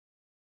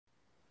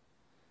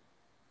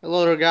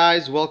Hello there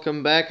guys,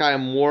 welcome back. I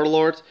am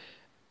Warlord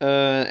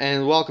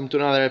and welcome to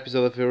another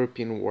episode of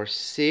European War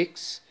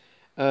 6.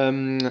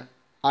 I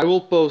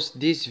will post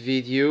this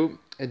video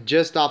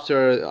just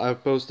after I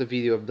post the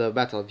video of the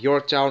Battle of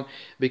Yorktown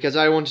because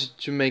I wanted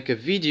to make a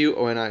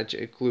video when I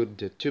include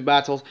the two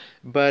battles,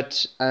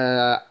 but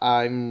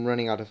I'm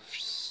running out of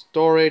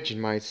storage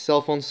in my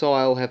cell phone, so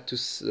I'll have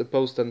to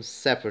post them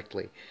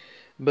separately.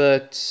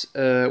 But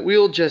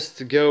we'll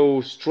just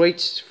go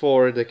straight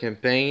for the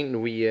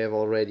campaign. We have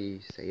already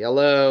say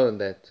hello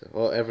and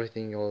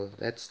everything, all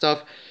that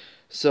stuff.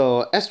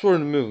 So, as for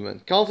the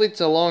movement,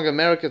 conflicts along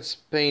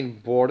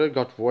America-Spain border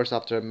got worse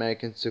after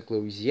Americans took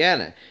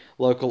Louisiana.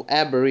 Local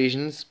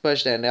aborigines,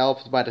 pushed and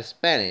helped by the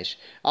Spanish,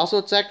 also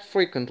attacked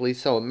frequently,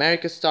 so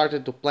America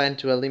started to plan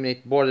to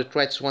eliminate border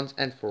threats once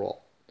and for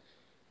all.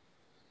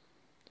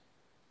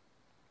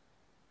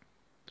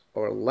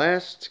 Our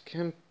last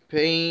campaign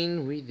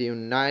with the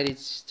United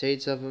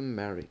States of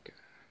America.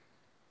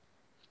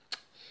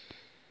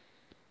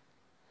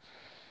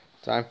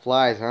 Time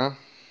flies, huh?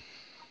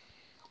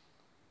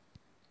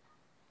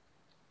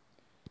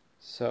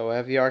 So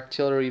heavy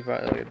artillery,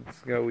 let's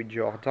go with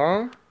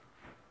Jordan.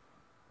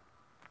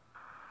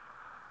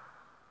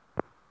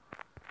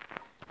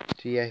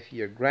 TF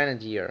here,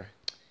 Grenadier,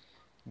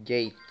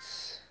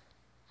 Gates,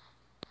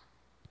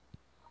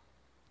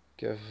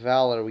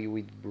 Cavalry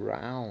with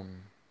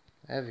Brown,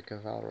 heavy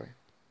cavalry,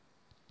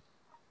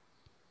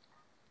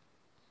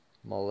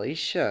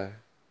 Militia,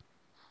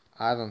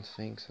 I don't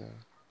think so,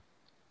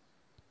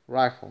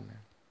 Rifleman,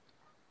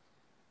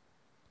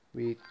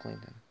 with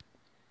Clinton.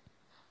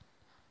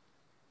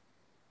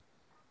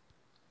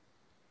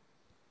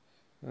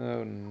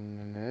 Oh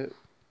no,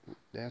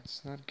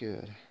 that's not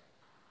good.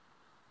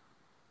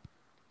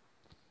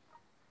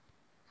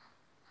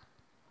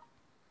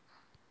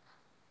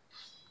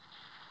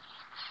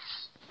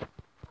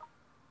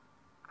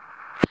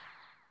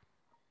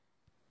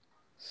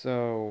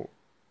 So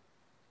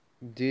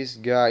this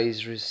guy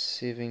is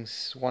receiving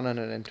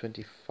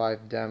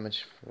 125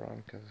 damage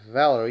from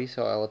cavalry,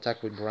 so I'll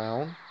attack with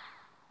Brown.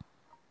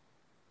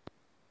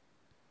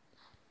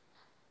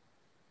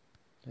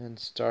 And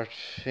start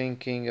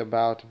thinking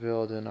about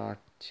building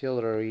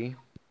artillery.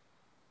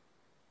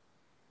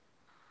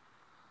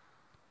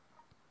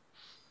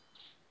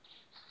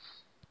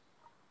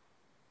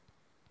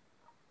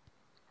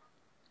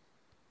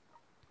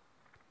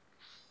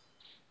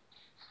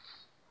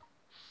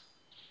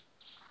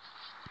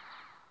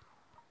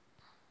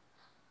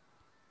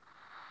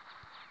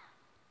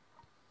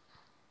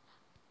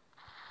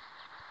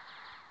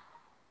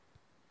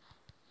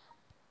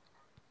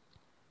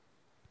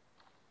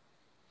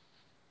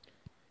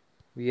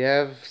 We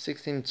have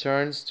 16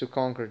 turns to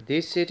conquer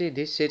this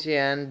city,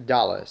 and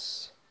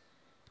Dallas.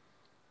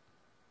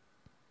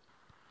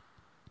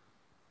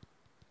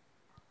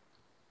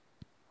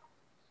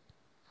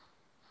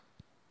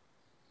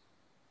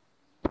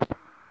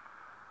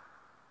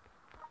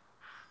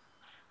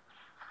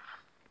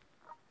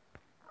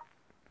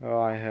 Oh,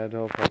 I had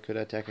hoped I could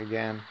attack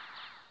again.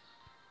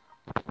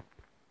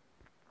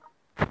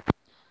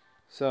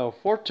 So,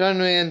 4th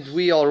turn and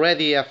we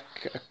already have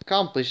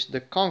accomplished the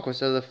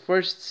conquest of the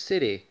first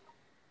city.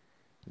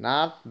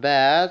 Not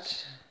bad.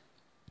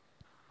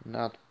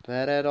 Not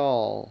bad at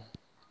all.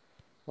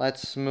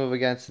 Let's move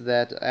against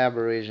that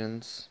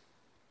aborigines.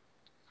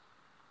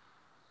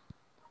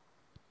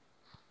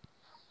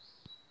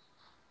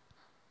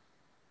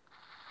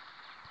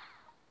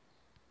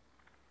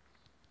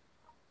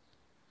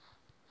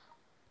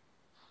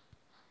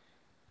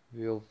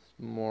 Build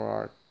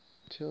more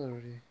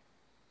artillery.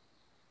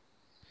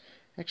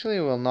 Actually,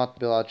 we will not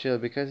build artillery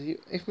because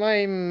if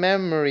my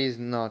memory is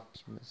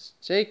not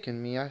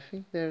mistaken me, I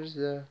think there's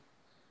a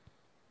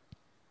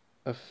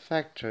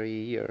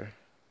factory here.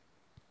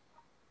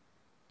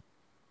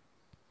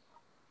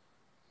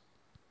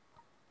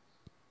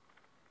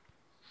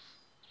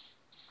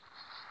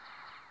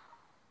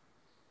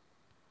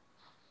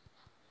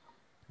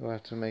 We'll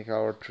have to make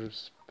our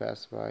troops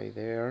pass by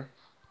there.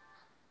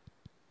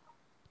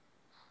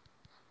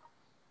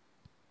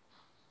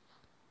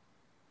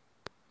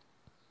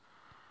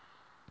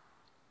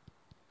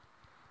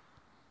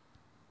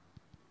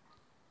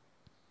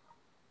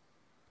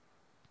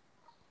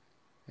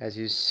 As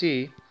you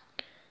see,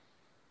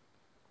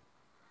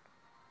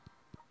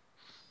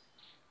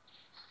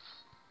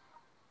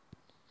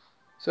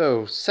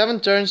 so 7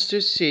 turns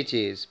to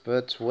cities,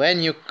 but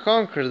when you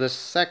conquer the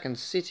second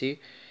city,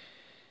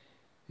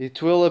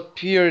 it will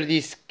appear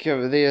these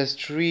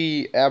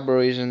 3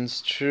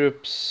 aborigines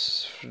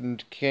troops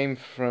came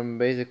from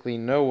basically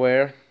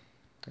nowhere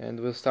and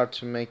will start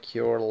to make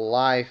your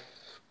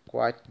life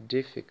quite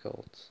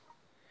difficult.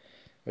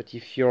 But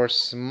if you're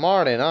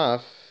smart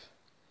enough,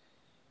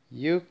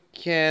 you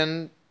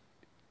can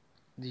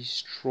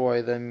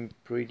destroy them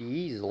pretty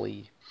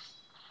easily.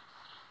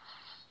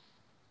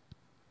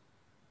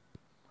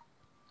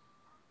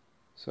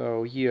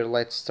 So here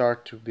let's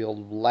start to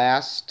build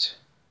blast.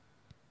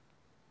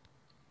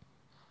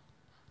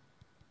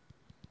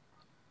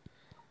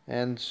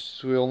 And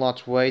we will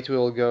not wait, we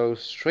will go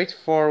straight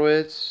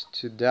forward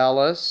to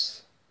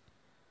Dallas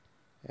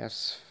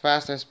as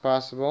fast as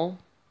possible.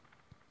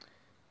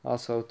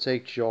 Also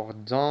take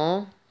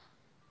Jordan.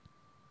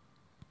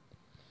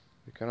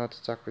 We cannot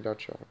attack without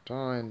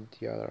Jordan and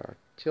the other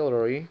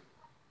artillery.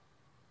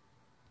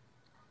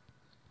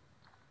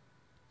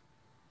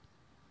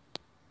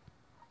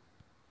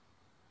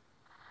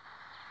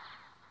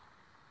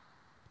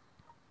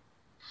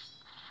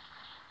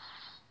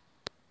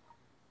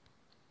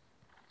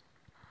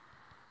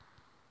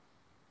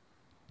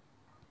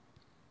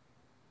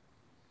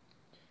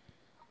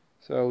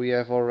 So we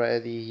have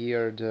already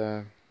here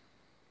the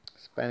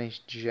Spanish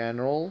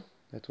general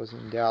that was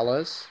in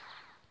Dallas.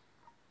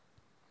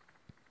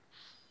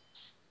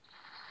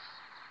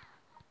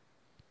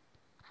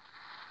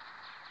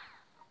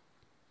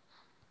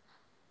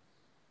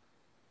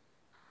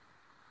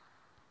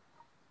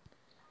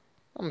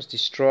 Almost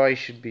destroy,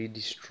 should be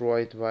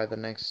destroyed by the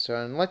next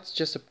turn. Let's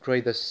just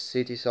upgrade the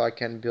city so I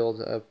can build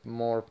a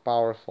more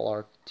powerful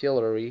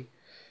artillery.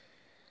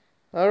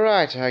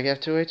 Alright, I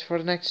have to wait for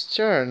the next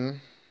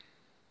turn.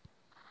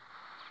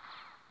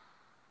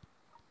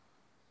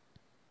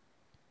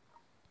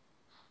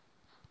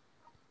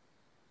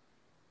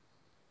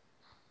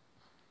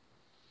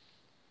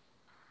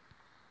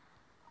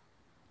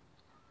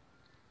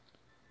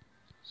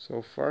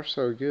 So far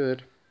so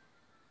good.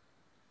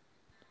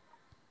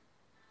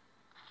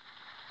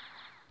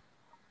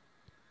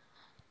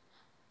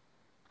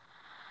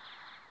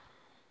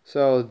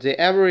 So the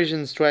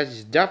Aborigine threat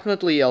is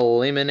definitely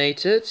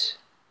eliminated.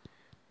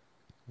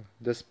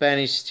 The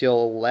Spanish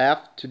still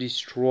left to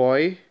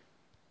destroy.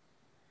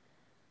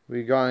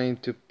 We're going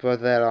to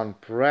put that on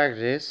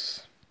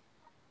practice.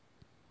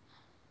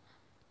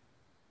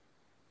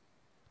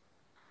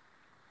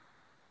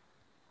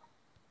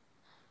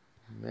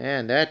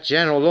 Man, that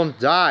general don't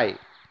die.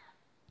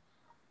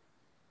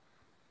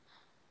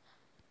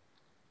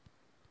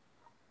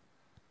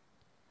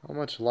 How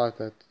much life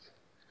that?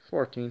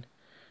 14.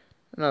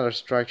 Another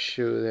strike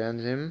should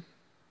end him.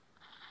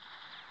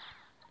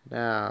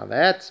 Now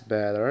that's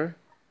better.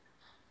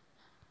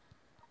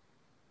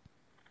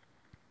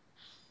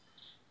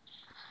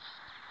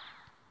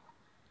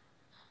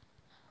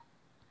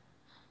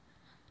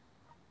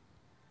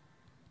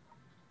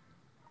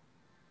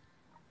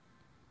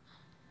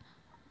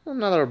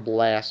 Another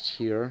blast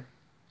here.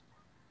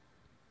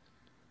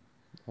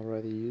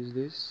 Already used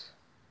this.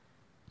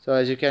 So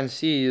as you can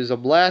see, use a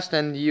blast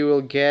and you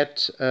will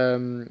get,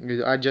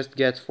 I just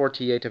get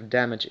 48 of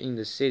damage in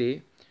the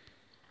city.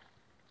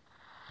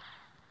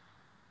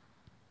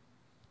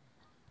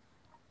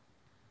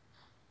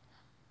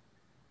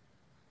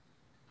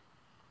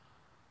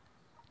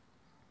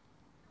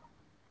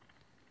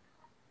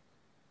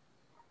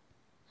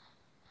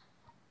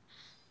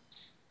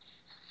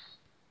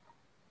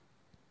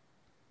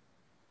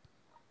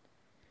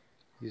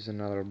 Use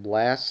another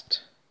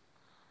blast.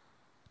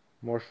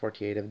 More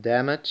 48 of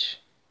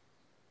damage.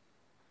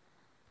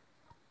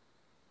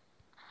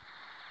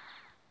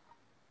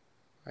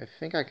 I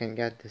think I can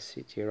get the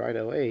city right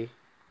away.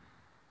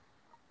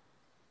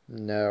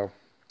 No.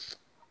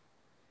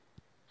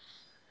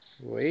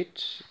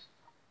 Wait.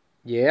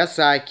 Yes,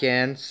 I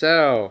can.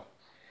 So,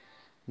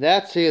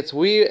 that's it.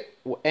 We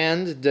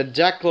end the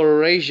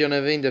Declaration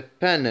of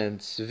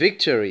Independence.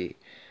 Victory.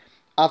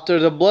 After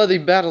the bloody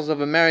battles of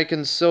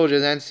American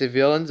soldiers and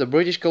civilians, the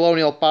British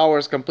colonial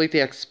powers completely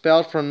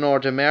expelled from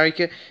North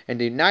America, and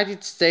the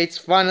United States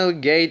finally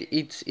gained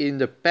its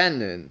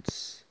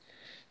independence.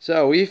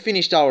 So we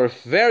finished our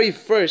very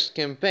first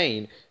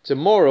campaign.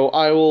 Tomorrow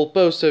I will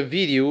post a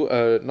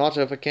video, not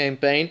of a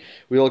campaign.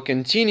 We will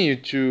continue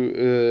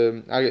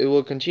to I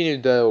will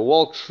continue the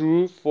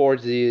walkthrough for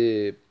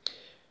the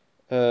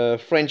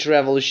French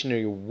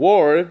Revolutionary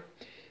War.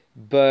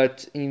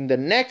 But in the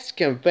next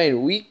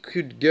campaign we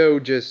could go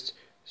just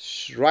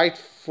right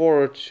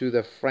forward to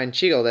the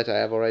French Eagle that I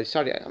have already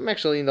started. I'm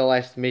actually in the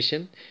last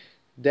mission.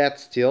 That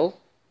still,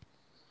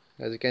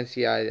 as you can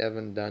see, I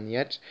haven't done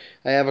yet.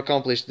 I have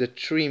accomplished the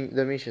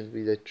missions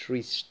with the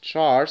 3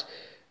 stars,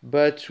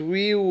 but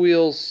we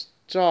will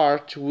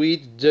start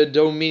with the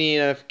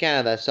Dominion of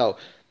Canada. So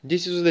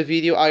this is the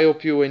video. I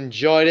hope you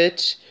enjoyed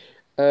it.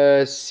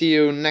 See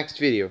you next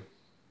video.